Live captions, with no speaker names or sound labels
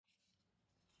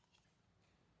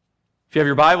If you have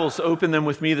your Bibles, open them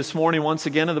with me this morning once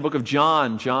again in the book of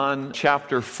John, John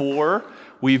chapter 4.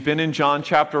 We've been in John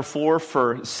chapter 4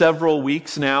 for several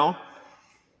weeks now.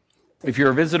 If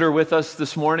you're a visitor with us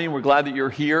this morning, we're glad that you're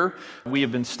here. We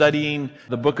have been studying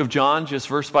the book of John just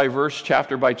verse by verse,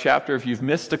 chapter by chapter. If you've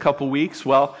missed a couple weeks,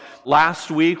 well,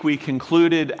 last week we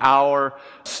concluded our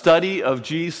study of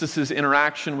Jesus'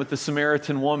 interaction with the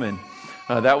Samaritan woman.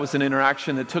 That was an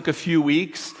interaction that took a few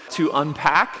weeks to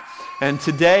unpack. And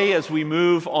today, as we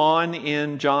move on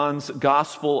in John's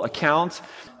gospel account,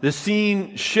 the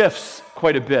scene shifts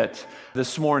quite a bit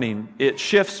this morning. It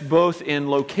shifts both in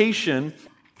location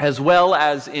as well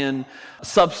as in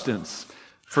substance.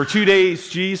 For 2 days,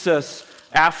 Jesus,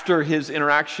 after his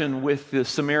interaction with the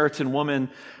Samaritan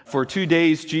woman, for 2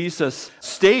 days, Jesus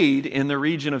stayed in the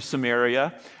region of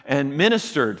Samaria and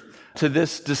ministered to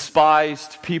this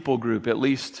despised people group, at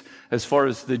least as far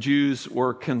as the Jews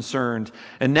were concerned.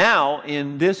 And now,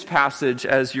 in this passage,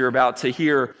 as you're about to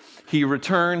hear, he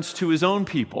returns to his own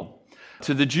people,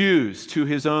 to the Jews, to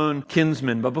his own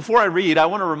kinsmen. But before I read, I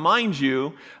want to remind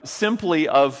you simply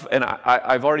of, and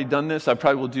I've already done this, I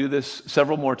probably will do this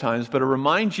several more times, but to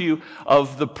remind you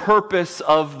of the purpose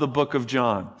of the book of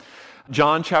John.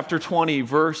 John chapter 20,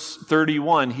 verse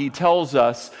 31, he tells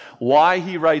us why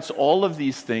he writes all of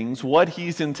these things, what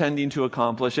he's intending to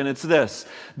accomplish, and it's this: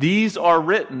 these are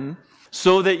written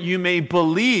so that you may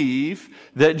believe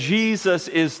that Jesus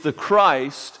is the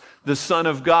Christ, the Son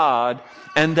of God,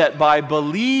 and that by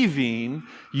believing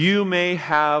you may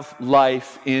have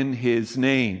life in his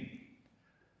name.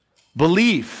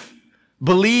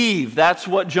 Believe, that's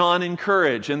what John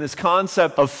encouraged. And this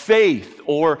concept of faith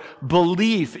or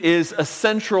belief is a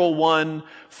central one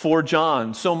for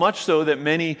John. So much so that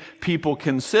many people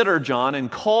consider John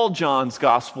and call John's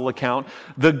gospel account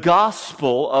the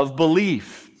gospel of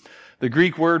belief. The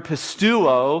Greek word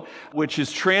pisteuo, which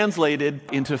is translated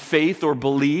into faith or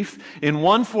belief, in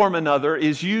one form or another,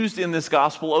 is used in this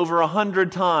gospel over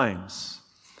 100 times.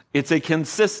 It's a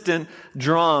consistent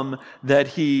drum that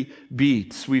he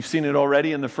beats. We've seen it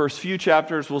already in the first few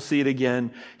chapters. We'll see it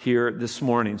again here this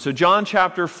morning. So John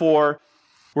chapter 4,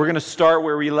 we're going to start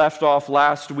where we left off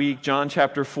last week. John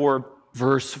chapter 4,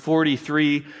 verse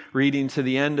 43, reading to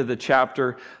the end of the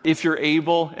chapter. If you're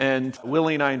able and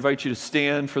willing, I invite you to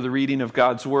stand for the reading of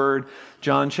God's word.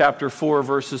 John chapter 4,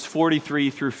 verses 43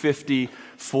 through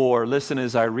 54. Listen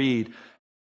as I read.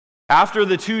 After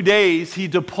the 2 days, he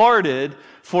departed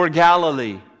for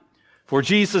Galilee. For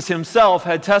Jesus himself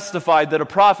had testified that a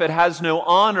prophet has no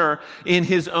honor in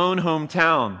his own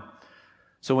hometown.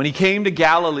 So when he came to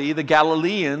Galilee, the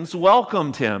Galileans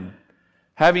welcomed him,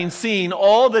 having seen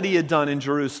all that he had done in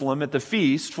Jerusalem at the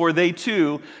feast, for they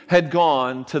too had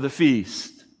gone to the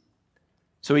feast.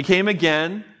 So he came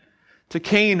again to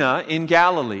Cana in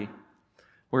Galilee,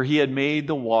 where he had made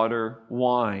the water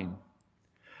wine.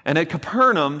 And at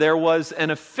Capernaum, there was an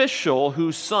official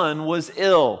whose son was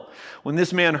ill. When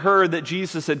this man heard that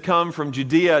Jesus had come from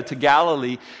Judea to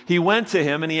Galilee, he went to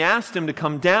him and he asked him to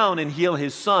come down and heal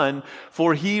his son,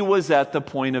 for he was at the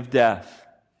point of death.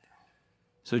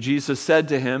 So Jesus said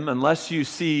to him, "Unless you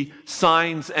see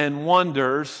signs and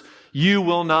wonders, you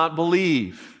will not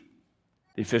believe."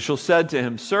 The official said to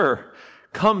him, "Sir,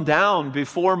 come down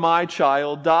before my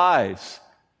child dies."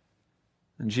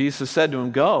 And Jesus said to him,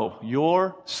 "Go,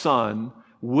 your son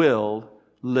will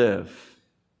live."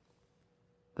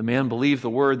 The man believed the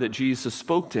word that Jesus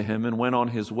spoke to him and went on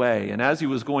his way. And as he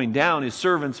was going down, his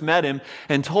servants met him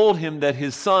and told him that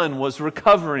his son was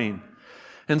recovering.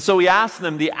 And so he asked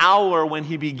them the hour when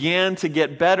he began to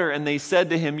get better, and they said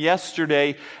to him,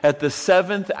 "Yesterday at the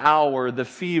 7th hour the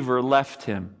fever left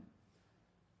him."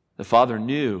 The father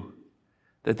knew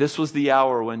that this was the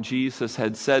hour when Jesus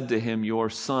had said to him, "Your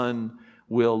son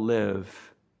will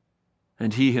live."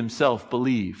 And he himself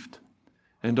believed,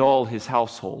 and all his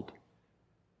household.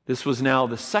 This was now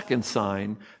the second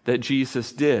sign that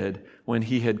Jesus did when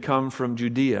he had come from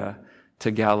Judea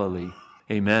to Galilee.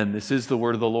 Amen. This is the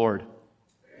word of the Lord.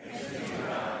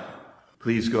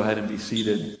 Please go ahead and be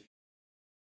seated.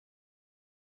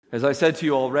 As I said to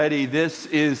you already, this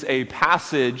is a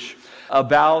passage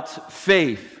about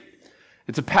faith.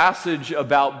 It's a passage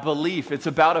about belief. It's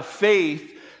about a faith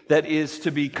that is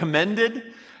to be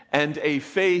commended and a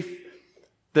faith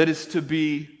that is to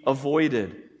be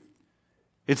avoided.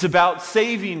 It's about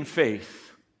saving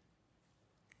faith.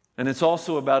 And it's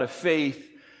also about a faith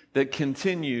that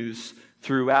continues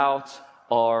throughout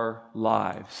our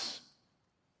lives.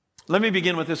 Let me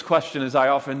begin with this question, as I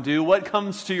often do. What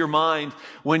comes to your mind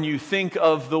when you think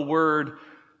of the word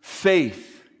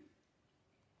faith?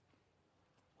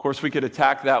 course, we could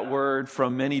attack that word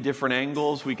from many different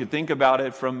angles. We could think about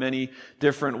it from many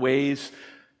different ways.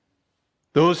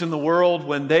 Those in the world,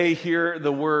 when they hear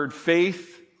the word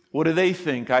faith, what do they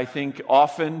think? I think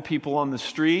often people on the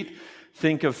street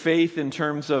think of faith in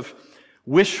terms of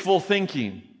wishful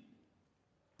thinking,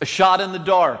 a shot in the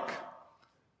dark,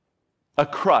 a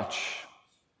crutch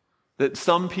that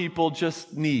some people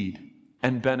just need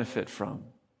and benefit from.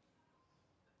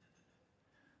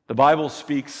 The Bible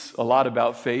speaks a lot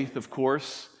about faith, of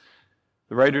course.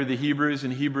 The writer of the Hebrews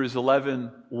in Hebrews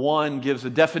 11:1 gives a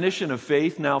definition of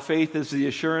faith. Now, faith is the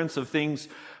assurance of things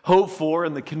hoped for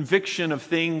and the conviction of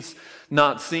things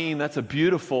not seen. That's a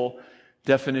beautiful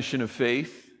definition of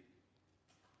faith.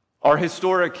 Our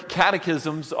historic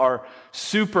catechisms are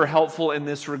super helpful in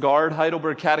this regard.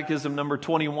 Heidelberg Catechism number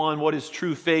 21, what is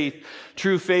true faith?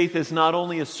 True faith is not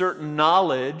only a certain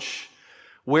knowledge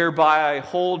whereby I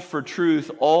hold for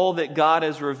truth all that God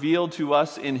has revealed to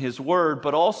us in His Word,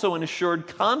 but also an assured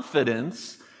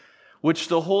confidence which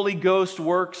the Holy Ghost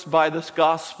works by this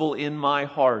gospel in my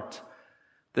heart,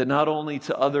 that not only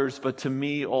to others but to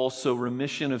me also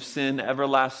remission of sin,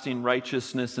 everlasting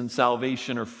righteousness, and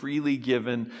salvation are freely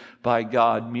given by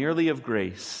God, merely of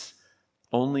grace,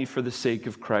 only for the sake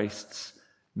of Christ's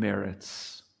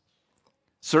merits.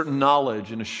 Certain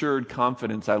knowledge and assured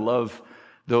confidence. I love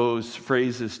those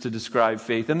phrases to describe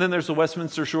faith. And then there's the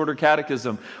Westminster Shorter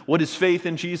Catechism. What is faith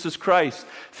in Jesus Christ?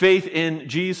 Faith in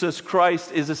Jesus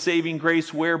Christ is a saving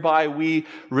grace whereby we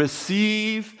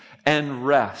receive and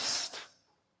rest.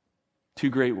 Two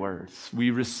great words. We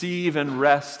receive and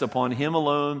rest upon Him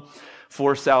alone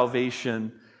for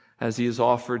salvation as He is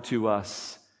offered to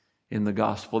us in the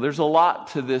gospel. There's a lot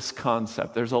to this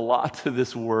concept. There's a lot to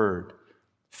this word,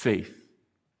 faith.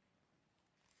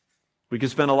 We could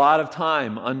spend a lot of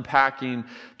time unpacking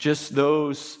just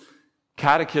those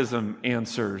catechism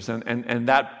answers and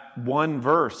that one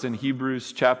verse in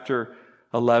Hebrews chapter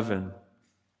 11.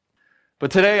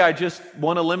 But today I just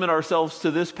want to limit ourselves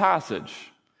to this passage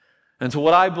and to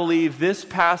what I believe this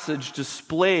passage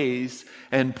displays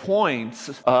and points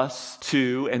us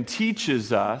to and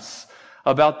teaches us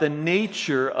about the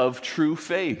nature of true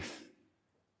faith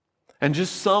and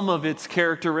just some of its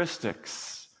characteristics.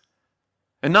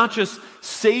 And not just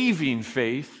saving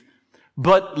faith,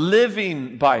 but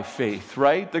living by faith,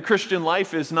 right? The Christian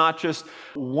life is not just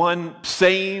one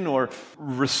saying or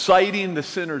reciting the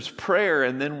sinner's prayer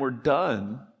and then we're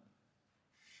done.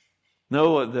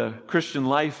 No, the Christian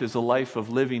life is a life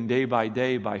of living day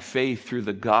by faith through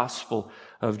the gospel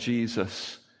of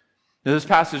Jesus. Now, this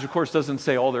passage, of course, doesn't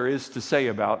say all there is to say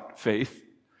about faith.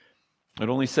 It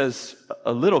only says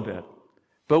a little bit.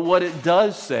 But what it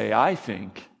does say, I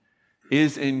think,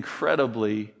 is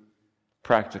incredibly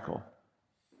practical.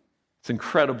 It's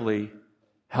incredibly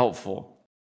helpful.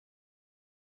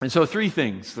 And so 3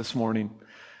 things this morning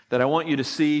that I want you to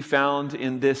see found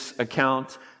in this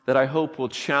account that I hope will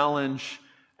challenge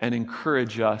and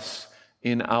encourage us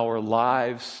in our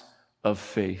lives of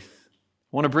faith.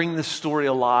 I want to bring this story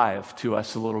alive to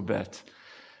us a little bit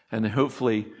and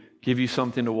hopefully give you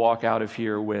something to walk out of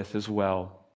here with as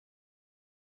well.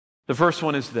 The first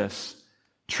one is this.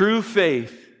 True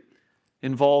faith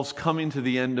involves coming to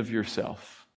the end of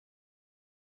yourself.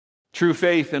 True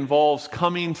faith involves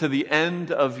coming to the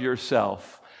end of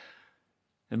yourself.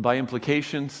 And by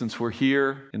implication, since we're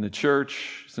here in the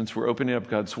church, since we're opening up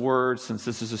God's Word, since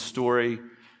this is a story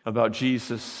about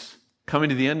Jesus, coming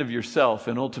to the end of yourself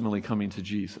and ultimately coming to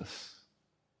Jesus.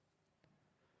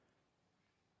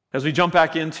 As we jump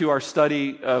back into our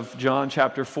study of John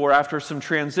chapter 4, after some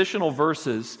transitional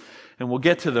verses, and we'll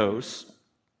get to those,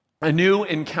 a new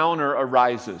encounter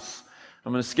arises.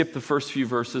 I'm going to skip the first few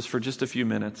verses for just a few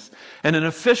minutes. And an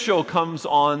official comes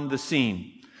on the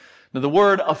scene. Now, the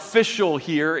word official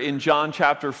here in John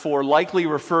chapter 4 likely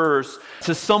refers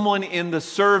to someone in the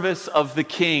service of the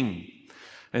king.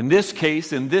 In this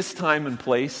case, in this time and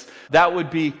place, that would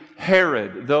be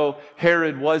Herod. Though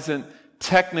Herod wasn't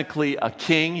technically a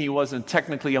king, he wasn't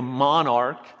technically a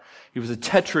monarch, he was a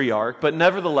tetrarch, but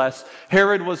nevertheless,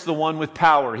 Herod was the one with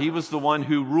power. He was the one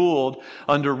who ruled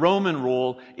under Roman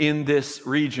rule in this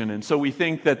region. And so we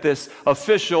think that this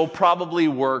official probably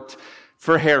worked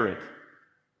for Herod.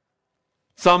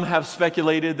 Some have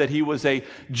speculated that he was a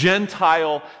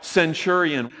Gentile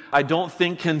centurion. I don't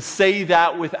think can say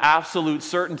that with absolute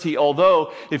certainty,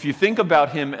 although if you think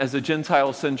about him as a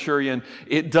Gentile centurion,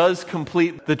 it does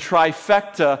complete the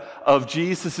trifecta of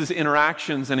Jesus'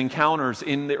 interactions and encounters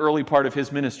in the early part of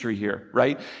his ministry here,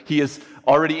 right? He has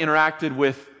already interacted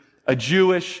with a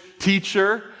Jewish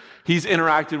teacher. he's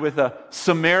interacted with a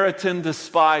Samaritan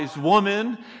despised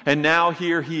woman, and now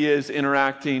here he is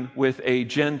interacting with a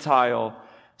Gentile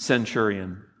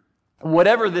centurion.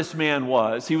 Whatever this man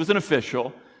was, he was an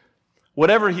official.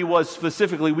 Whatever he was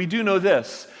specifically, we do know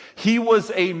this. He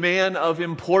was a man of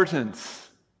importance.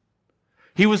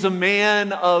 He was a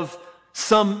man of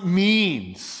some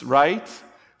means, right?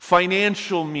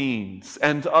 Financial means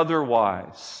and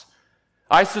otherwise.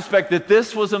 I suspect that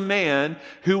this was a man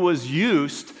who was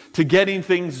used to getting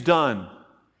things done,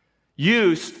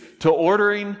 used to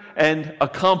ordering and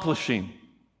accomplishing.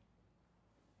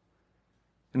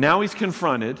 Now he's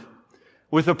confronted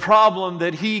with a problem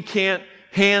that he can't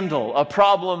handle, a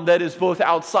problem that is both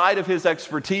outside of his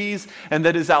expertise and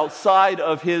that is outside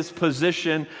of his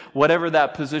position, whatever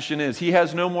that position is. He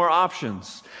has no more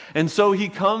options. And so he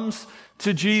comes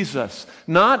to Jesus,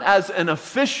 not as an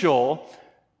official,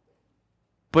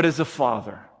 but as a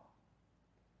father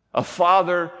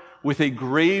with a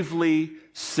gravely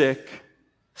sick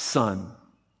son.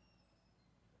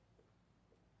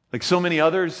 Like so many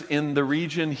others in the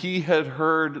region, he had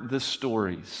heard the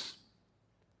stories.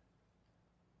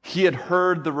 He had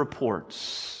heard the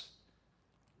reports.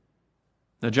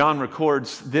 Now, John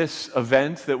records this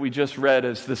event that we just read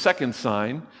as the second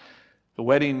sign. The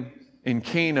wedding in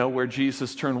Cana, where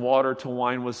Jesus turned water to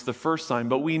wine, was the first sign.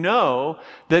 But we know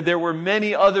that there were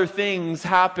many other things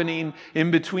happening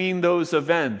in between those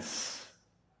events.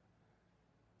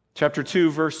 Chapter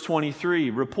 2, verse 23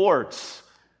 reports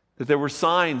that there were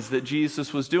signs that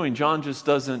Jesus was doing. John just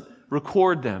doesn't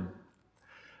record them.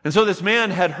 And so this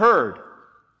man had heard.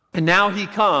 And now he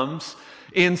comes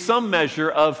in some measure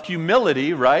of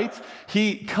humility, right?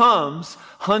 He comes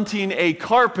hunting a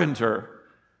carpenter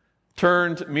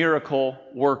turned miracle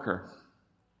worker.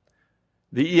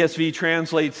 The ESV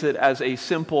translates it as a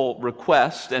simple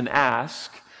request, an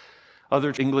ask.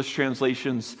 Other English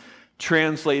translations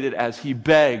translate it as he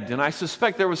begged. And I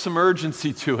suspect there was some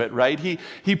urgency to it, right?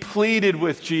 He pleaded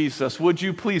with Jesus, would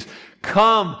you please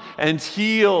come and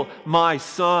heal my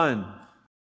son?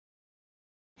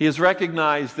 He has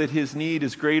recognized that his need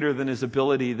is greater than his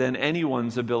ability, than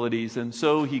anyone's abilities, and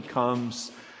so he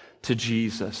comes to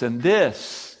Jesus. And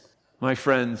this, my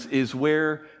friends, is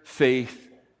where faith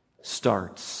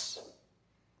starts.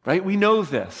 Right? We know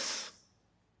this.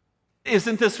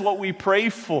 Isn't this what we pray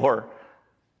for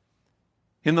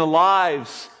in the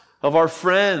lives of our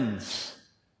friends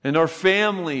and our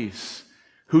families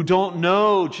who don't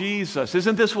know Jesus?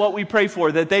 Isn't this what we pray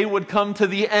for? That they would come to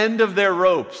the end of their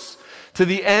ropes, to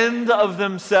the end of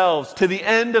themselves, to the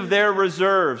end of their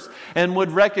reserves, and would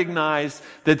recognize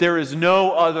that there is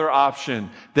no other option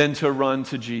than to run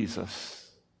to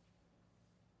Jesus.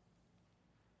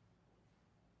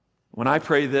 When I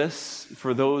pray this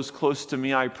for those close to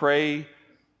me, I pray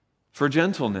for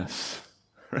gentleness,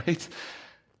 right?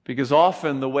 Because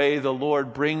often the way the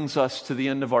Lord brings us to the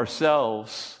end of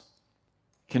ourselves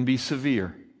can be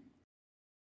severe.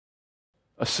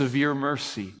 A severe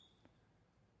mercy.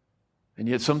 And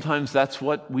yet sometimes that's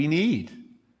what we need,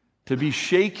 to be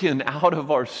shaken out of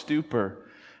our stupor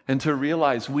and to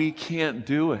realize we can't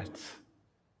do it.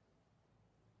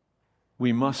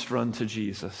 We must run to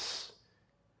Jesus.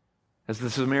 As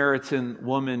the Samaritan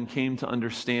woman came to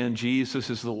understand, Jesus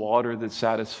is the water that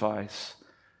satisfies.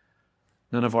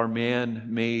 None of our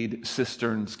man-made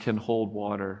cisterns can hold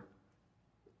water.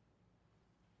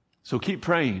 So keep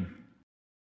praying.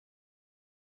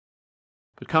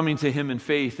 But coming to him in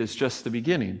faith is just the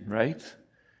beginning, right?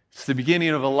 It's the beginning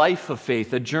of a life of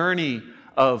faith, a journey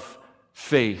of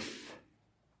faith.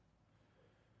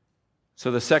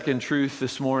 So the second truth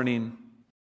this morning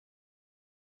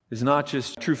is not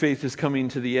just true faith is coming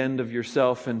to the end of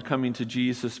yourself and coming to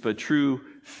Jesus, but true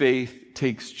faith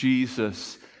takes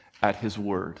Jesus at his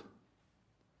word.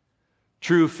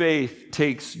 True faith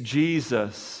takes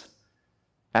Jesus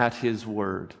at his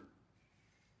word.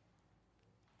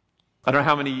 I don't know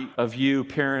how many of you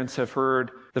parents have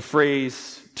heard the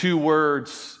phrase, 2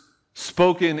 words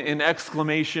spoken in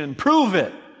exclamation, prove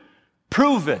it,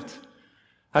 prove it.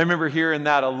 I remember hearing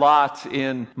that a lot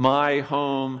in my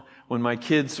home when my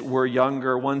kids were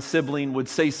younger. One sibling would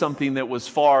say something that was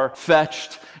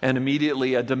far-fetched and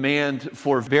immediately a demand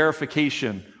for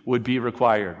verification would be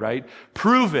required, right?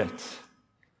 Prove it.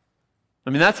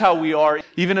 I mean, that's how we are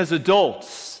even as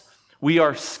adults. We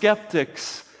are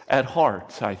skeptics at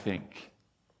heart, I think.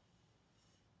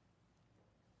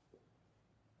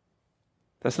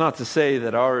 That's not to say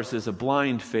that ours is a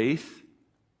blind faith.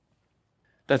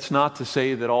 That's not to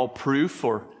say that all proof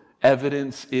or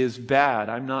evidence is bad.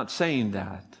 I'm not saying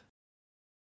that.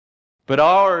 But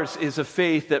ours is a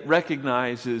faith that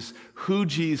recognizes who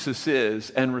Jesus is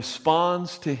and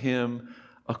responds to him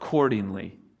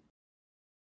accordingly.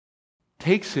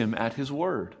 Takes him at his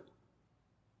word.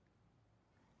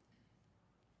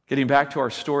 Getting back to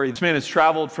our story, this man has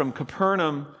traveled from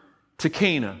Capernaum to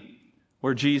Cana,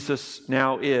 where Jesus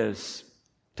now is,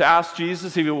 to ask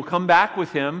Jesus if he will come back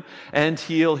with him and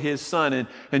heal his son.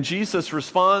 And Jesus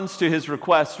responds to his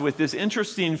request with this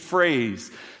interesting phrase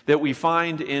that we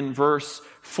find in verse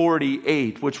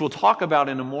 48, which we'll talk about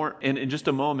in just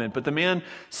a moment. But the man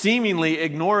seemingly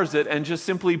ignores it and just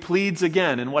simply pleads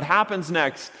again. And what happens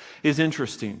next is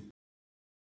interesting.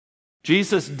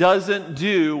 Jesus doesn't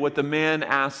do what the man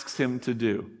asks him to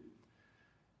do.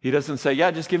 He doesn't say, yeah,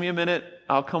 just give me a minute,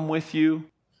 I'll come with you.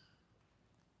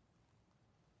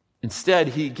 Instead,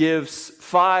 he gives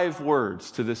 5 words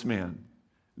to this man.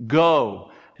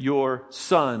 Go, your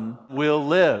son will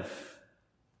live.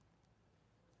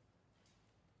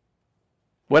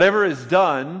 Whatever is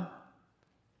done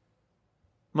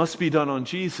must be done on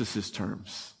Jesus'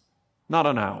 terms, not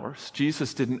on ours.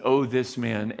 Jesus didn't owe this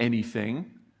man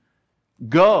anything.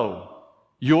 Go,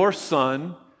 your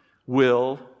son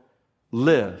will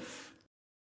live.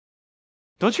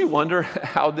 Don't you wonder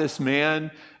how this man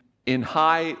in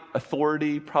high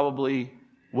authority, probably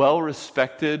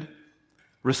well-respected,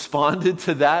 responded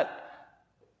to that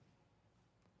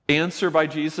answer by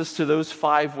Jesus to those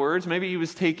 5 words? Maybe he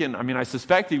was I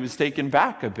suspect he was taken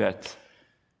back a bit.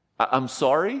 I'm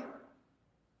sorry?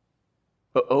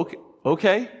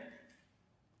 Okay.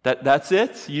 That's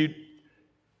it? You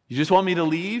just want me to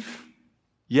leave?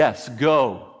 Yes,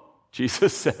 go,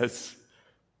 Jesus says.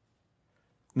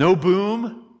 No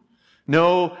boom.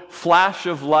 No flash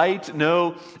of light,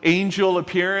 no angel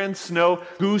appearance, no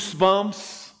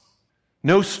goosebumps,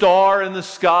 no star in the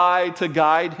sky to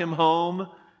guide him home.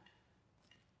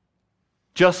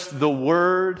 Just the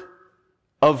word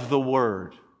of the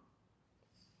word.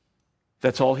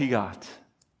 That's all he got.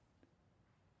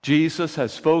 Jesus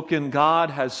has spoken, God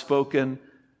has spoken,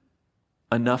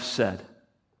 enough said.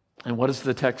 And what does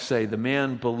the text say? The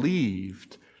man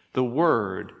believed the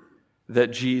word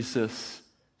that Jesus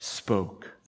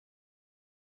spoke.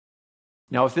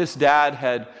 Now, if this dad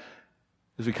had,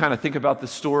 as we kind of think about the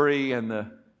story and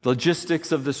the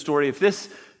logistics of the story, if this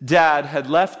dad had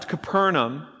left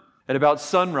Capernaum at about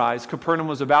sunrise, Capernaum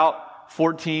was about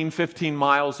 14, 15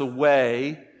 miles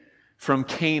away from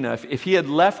Cana. If he had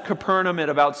left Capernaum at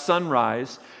about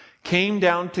sunrise, came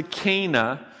down to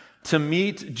Cana to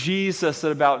meet Jesus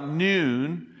at about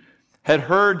noon, had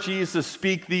heard Jesus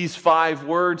speak these 5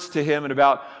 words to him at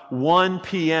about 1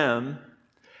 p.m.,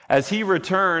 as he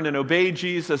returned and obeyed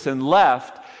Jesus and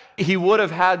left, he would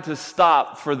have had to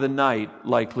stop for the night,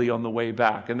 likely on the way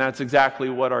back. And that's exactly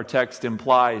what our text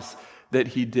implies that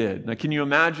he did. Now, can you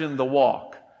imagine the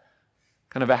walk?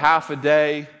 Kind of a half a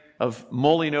day of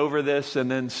mulling over this and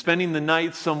then spending the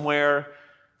night somewhere,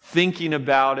 thinking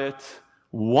about it,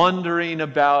 wondering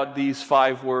about these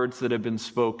 5 words that have been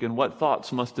spoken. What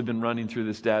thoughts must have been running through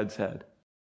this dad's head?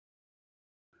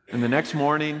 And the next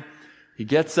morning, he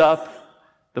gets up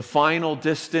the final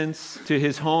distance to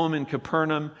his home in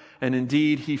Capernaum, and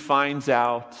indeed he finds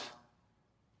out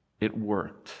it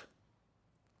worked.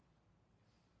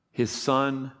 His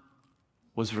son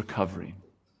was recovering.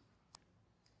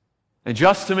 And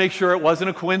just to make sure it wasn't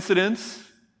a coincidence,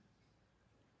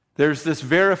 there's this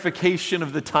verification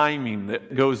of the timing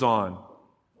that goes on.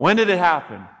 When did it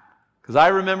happen? Because I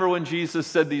remember when Jesus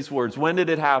said these words. When did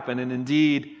it happen? And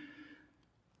indeed,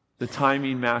 the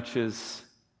timing matches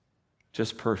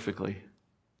just perfectly.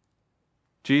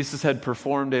 Jesus had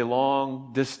performed a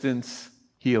long-distance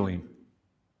healing.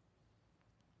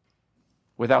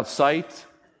 Without sight,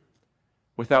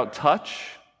 without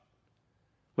touch,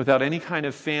 without any kind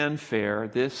of fanfare,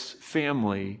 this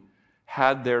family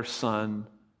had their son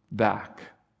back.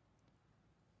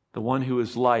 The one who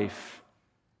is life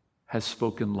has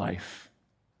spoken life.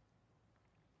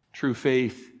 True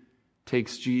faith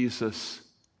takes Jesus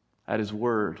at his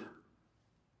word.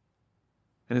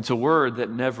 And it's a word that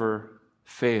never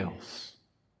fails,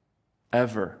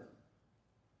 ever.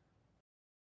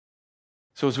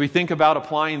 So as we think about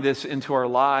applying this into our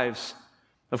lives,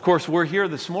 of course, we're here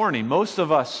this morning. Most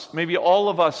of us, maybe all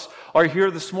of us, are here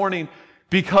this morning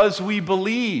because we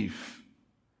believe,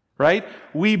 right?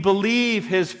 We believe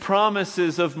his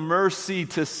promises of mercy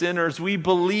to sinners. We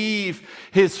believe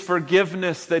his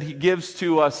forgiveness that he gives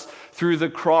to us through the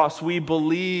cross. We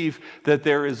believe that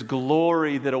there is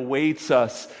glory that awaits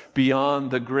us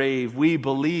beyond the grave. We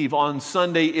believe on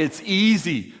Sunday it's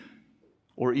easy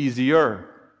or easier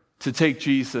to take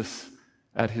Jesus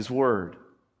at his word.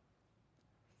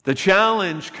 The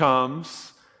challenge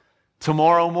comes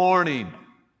tomorrow morning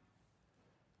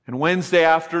and Wednesday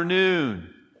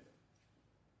afternoon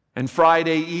and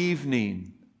Friday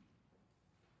evening.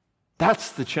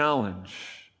 That's the challenge.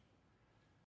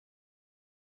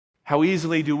 How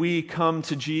easily do we come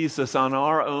to Jesus on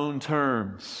our own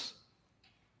terms,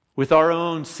 with our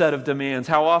own set of demands?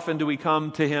 How often do we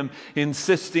come to Him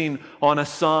insisting on a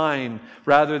sign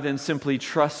rather than simply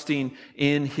trusting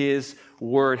in His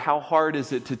Word? How hard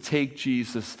is it to take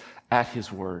Jesus at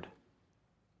His word?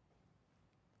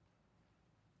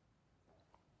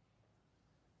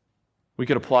 We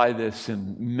could apply this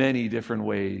in many different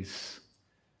ways.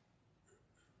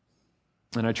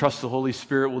 And I trust the Holy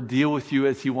Spirit will deal with you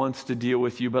as He wants to deal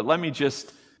with you. But let me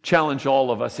just challenge all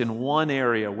of us in one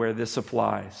area where this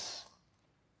applies.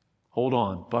 Hold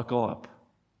on, buckle up.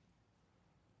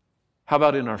 How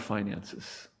about in our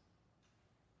finances?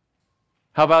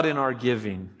 How about in our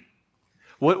giving?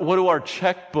 What do our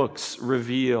checkbooks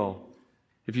reveal?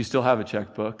 If you still have a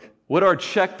checkbook, what do our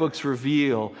checkbooks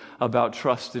reveal about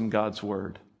trust in God's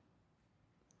Word?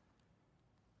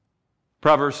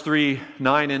 Proverbs 3,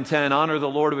 9 and 10, honor the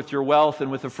Lord with your wealth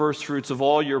and with the first fruits of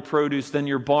all your produce. Then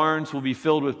your barns will be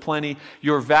filled with plenty,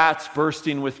 your vats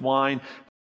bursting with wine.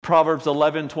 Proverbs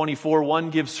 11, 24,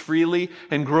 one gives freely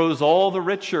and grows all the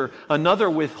richer. Another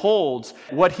withholds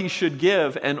what he should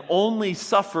give and only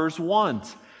suffers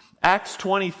want. Acts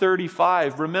 20,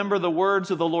 35, remember the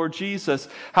words of the Lord Jesus,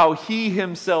 how He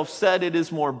Himself said it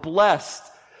is more blessed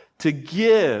to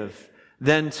give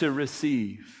than to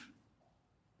receive.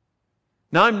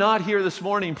 Now, I'm not here this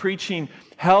morning preaching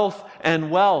health and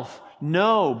wealth.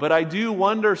 No, but I do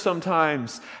wonder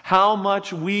sometimes how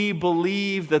much we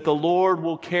believe that the Lord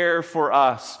will care for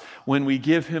us when we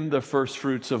give Him the first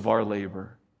fruits of our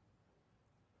labor.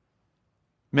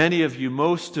 Many of you,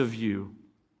 most of you,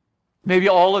 maybe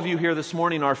all of you here this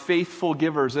morning are faithful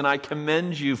givers, and I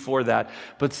commend you for that.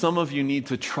 But some of you need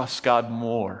to trust God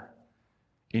more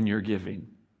in your giving.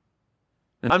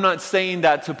 And I'm not saying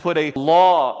that to put a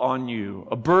law on you,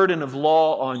 a burden of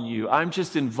law on you. I'm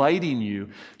just inviting you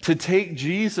to take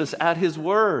Jesus at His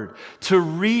word, to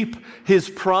reap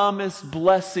His promised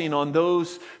blessing on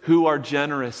those who are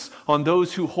generous, on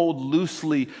those who hold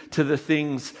loosely to the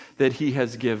things that He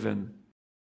has given.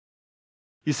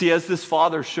 You see, as this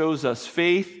Father shows us,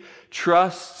 faith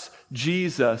trusts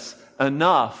Jesus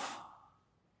enough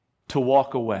to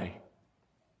walk away.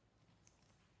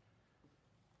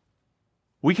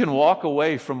 We can walk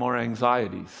away from our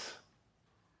anxieties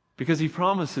because He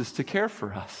promises to care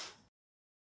for us.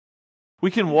 We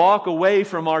can walk away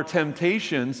from our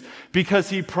temptations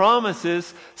because He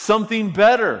promises something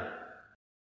better.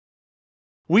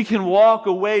 We can walk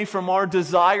away from our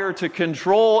desire to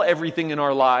control everything in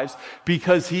our lives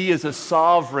because He is a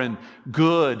sovereign,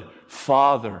 good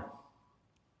Father.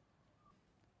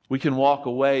 We can walk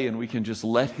away and we can just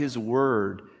let His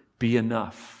word be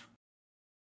enough.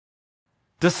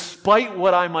 Despite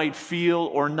what I might feel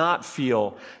or not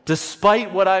feel,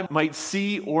 despite what I might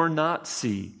see or not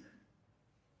see.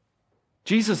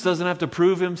 Jesus doesn't have to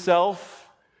prove Himself.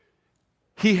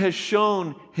 He has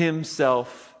shown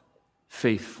Himself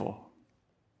faithful.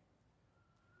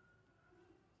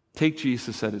 Take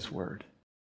Jesus at His word.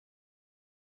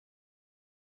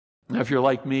 Now, if you're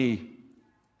like me,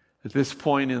 at this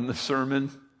point in the sermon,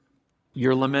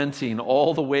 you're lamenting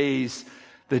all the ways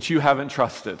that you haven't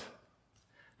trusted,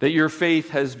 that your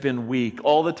faith has been weak,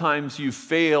 all the times you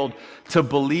failed to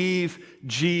believe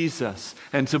Jesus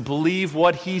and to believe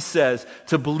what He says,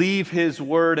 to believe His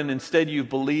word, and instead you've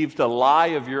believed a lie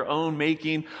of your own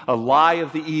making, a lie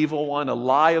of the evil one, a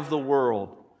lie of the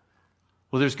world.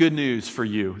 Well, there's good news for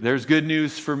you. There's good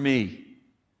news for me.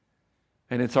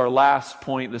 And it's our last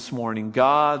point this morning.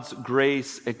 God's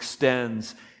grace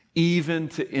extends even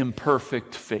to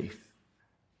imperfect faith.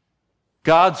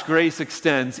 God's grace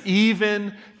extends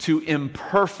even to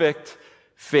imperfect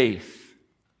faith.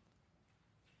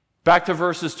 Back to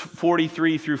verses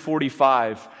 43 through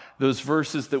 45, those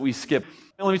verses that we skipped.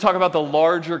 Let me talk about the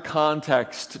larger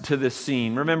context to this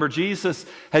scene. Remember, Jesus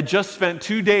had just spent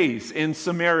 2 days in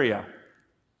Samaria.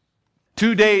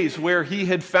 2 days where He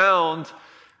had found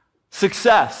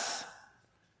success.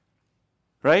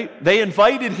 Right? They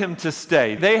invited Him to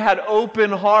stay. They had open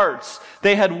hearts.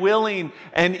 They had willing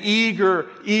and eager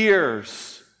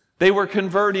ears. They were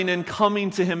converting and coming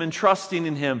to Him and trusting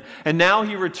in Him. And now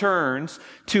He returns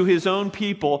to His own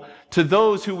people, to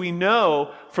those who we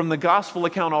know from the gospel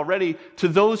account already, to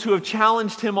those who have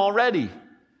challenged Him already.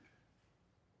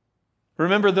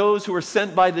 Remember those who were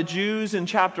sent by the Jews in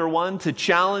chapter 1 to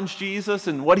challenge Jesus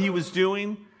and what He was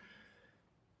doing?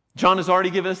 John has already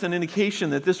given us an indication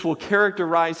that this will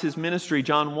characterize his ministry.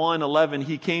 John 1:11,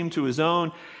 he came to his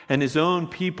own, and his own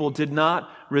people did not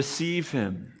receive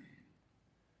him.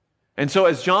 And so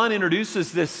as John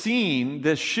introduces this scene,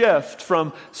 this shift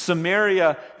from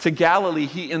Samaria to Galilee,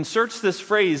 he inserts this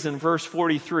phrase in verse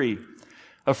 43,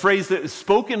 a phrase that is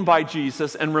spoken by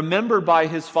Jesus and remembered by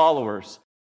his followers.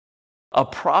 A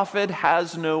prophet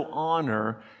has no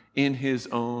honor in his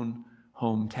own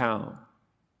hometown.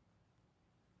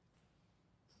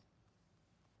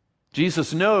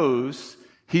 Jesus knows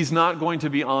he's not going to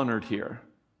be honored here,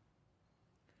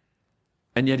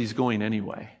 and yet he's going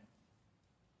anyway.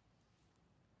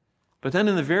 But then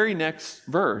in the very next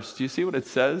verse, do you see what it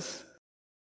says?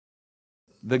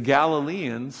 The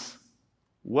Galileans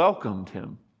welcomed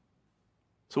him.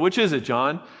 So which is it,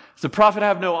 John? Does the prophet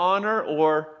have no honor,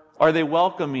 or are they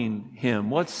welcoming him?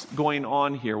 What's going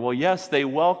on here? Well, yes, they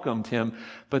welcomed him,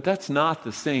 but that's not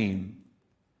the same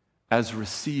as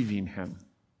receiving him,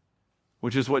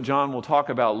 which is what John will talk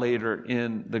about later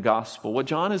in the gospel. What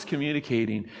John is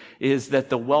communicating is that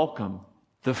the welcome,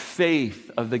 the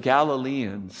faith of the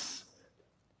Galileans,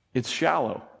 it's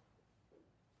shallow.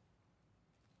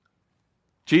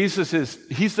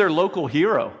 He's their local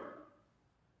hero,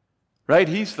 right?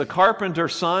 He's the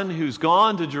carpenter's son who's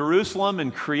gone to Jerusalem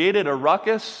and created a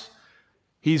ruckus.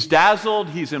 He's dazzled,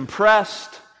 he's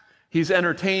impressed, he's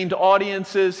entertained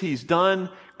audiences, he's done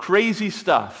crazy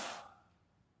stuff.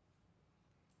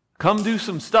 Come do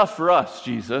some stuff for us,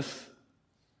 Jesus.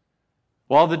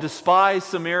 While the despised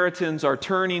Samaritans are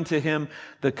turning to him,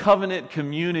 the covenant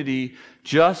community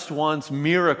just wants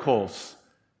miracles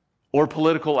or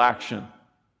political action.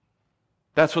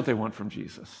 That's what they want from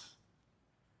Jesus.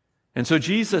 And so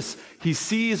Jesus, he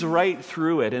sees right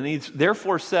through it, and he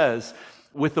therefore says,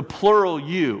 with the plural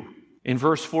you, in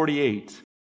verse 48,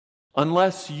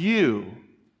 unless you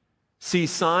see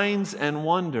signs and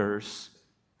wonders,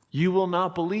 you will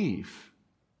not believe.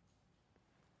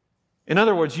 In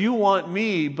other words, you want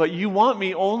me, but you want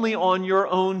me only on your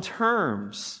own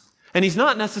terms. And he's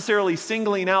not necessarily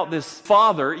singling out this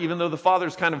father, even though the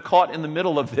father's kind of caught in the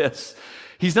middle of this.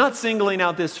 He's not singling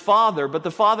out this father, but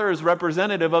the father is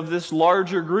representative of this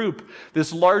larger group,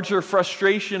 this larger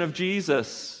frustration of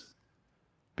Jesus.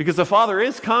 Because the father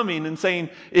is coming and saying,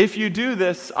 if you do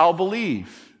this, I'll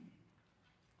believe.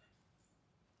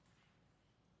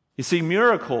 You see,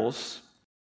 miracles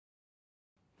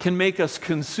can make us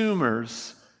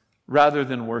consumers rather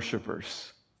than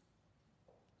worshipers.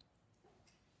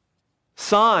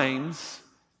 Signs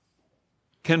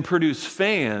can produce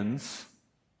fans,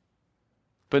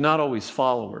 but not always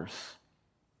followers.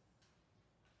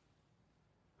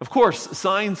 Of course,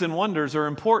 signs and wonders are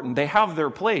important. They have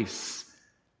their place.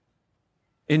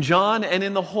 In John and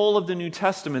in the whole of the New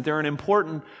Testament, they're an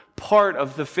important part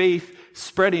of the faith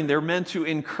spreading. They're meant to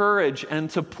encourage and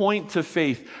to point to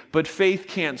faith, but faith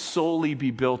can't solely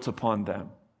be built upon them.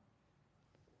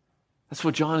 That's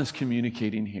what John is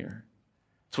communicating here.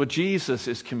 It's what Jesus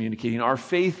is communicating. Our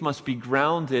faith must be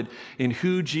grounded in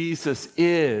who Jesus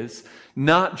is,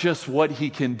 not just what he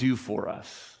can do for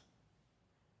us.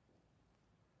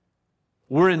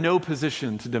 We're in no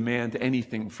position to demand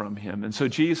anything from him. And so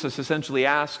Jesus essentially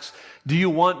asks, do you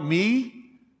want me,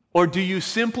 or do you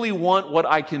simply want what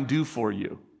I can do for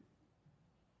you?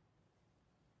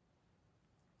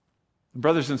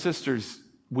 Brothers and sisters,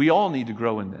 we all need to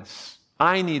grow in this.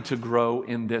 I need to grow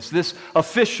in this. This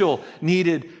official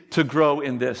needed to grow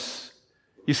in this.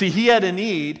 You see, he had a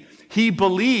need. He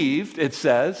believed, it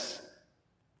says,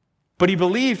 but he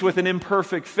believed with an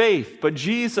imperfect faith. But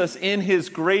Jesus, in his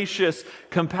gracious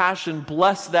compassion,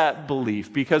 blessed that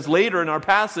belief. Because later in our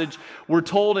passage, we're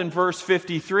told in verse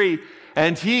 53,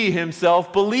 and he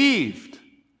himself believed.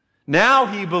 Now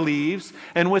he believes,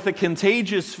 and with a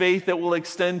contagious faith that will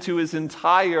extend to his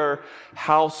entire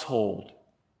household.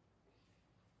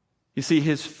 You see,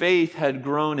 his faith had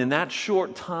grown in that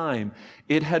short time.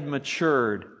 It had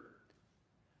matured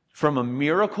from a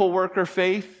miracle worker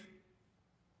faith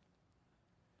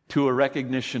to a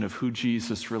recognition of who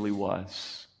Jesus really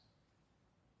was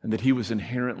and that he was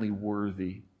inherently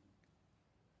worthy.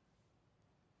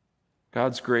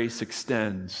 God's grace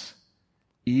extends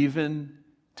even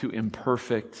to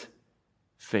imperfect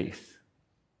faith.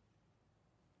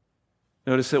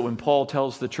 Notice that when Paul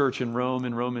tells the church in Rome,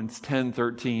 in Romans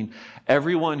 10:13,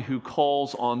 everyone who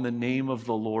calls on the name of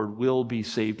the Lord will be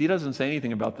saved. He doesn't say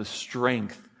anything about the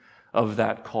strength of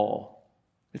that call.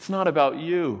 It's not about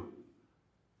you.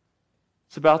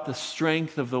 It's about the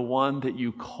strength of the one that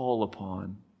you call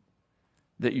upon,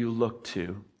 that you look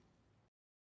to.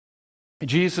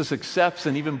 Jesus accepts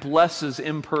and even blesses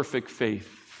imperfect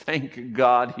faith. Thank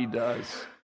God he does.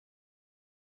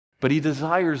 but he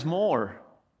desires more.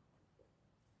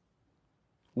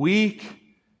 Weak,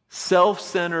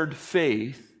 self-centered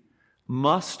faith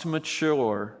must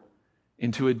mature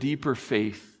into a deeper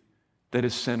faith that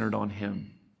is centered on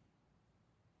him.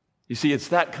 You see, it's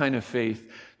that kind of faith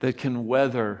that can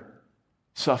weather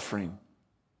suffering.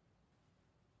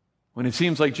 When it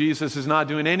seems like Jesus is not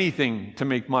doing anything to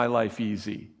make my life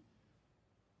easy,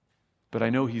 but I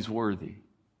know he's worthy.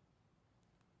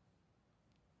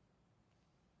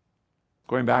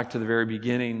 Going back to the very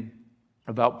beginning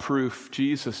about proof,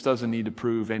 Jesus doesn't need to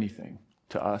prove anything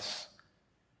to us.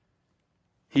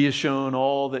 He has shown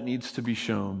all that needs to be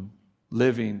shown,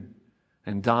 living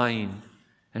and dying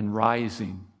and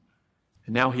rising.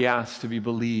 And now he asks to be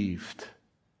believed,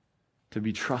 to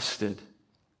be trusted.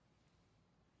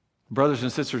 Brothers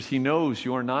and sisters, he knows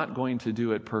you are not going to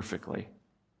do it perfectly.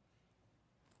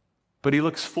 But he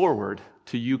looks forward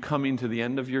to you coming to the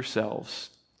end of yourselves,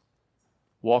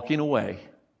 walking away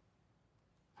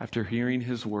after hearing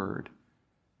his word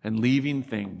and leaving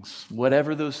things,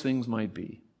 whatever those things might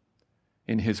be,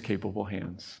 in his capable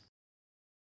hands.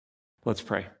 Let's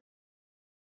pray.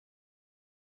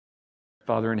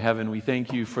 Father in heaven, we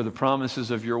thank you for the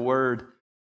promises of your word.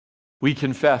 We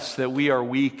confess that we are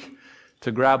weak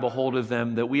to grab a hold of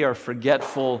them, that we are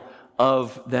forgetful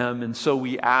of them, and so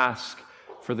we ask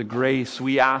for the grace,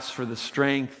 we ask for the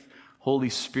strength, Holy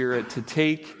Spirit, to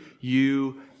take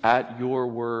you at your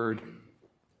word,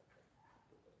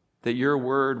 that your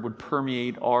word would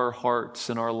permeate our hearts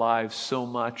and our lives so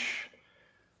much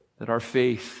that our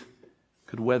faith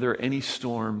could weather any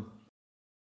storm.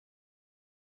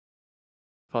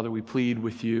 Father, we plead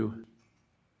with you.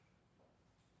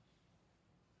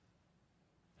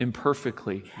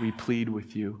 Imperfectly, we plead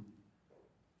with you.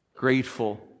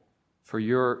 Grateful for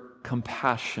your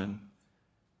compassion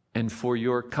and for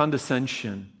your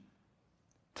condescension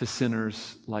to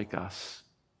sinners like us.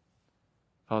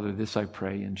 Father, this I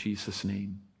pray in Jesus'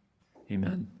 name.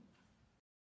 Amen.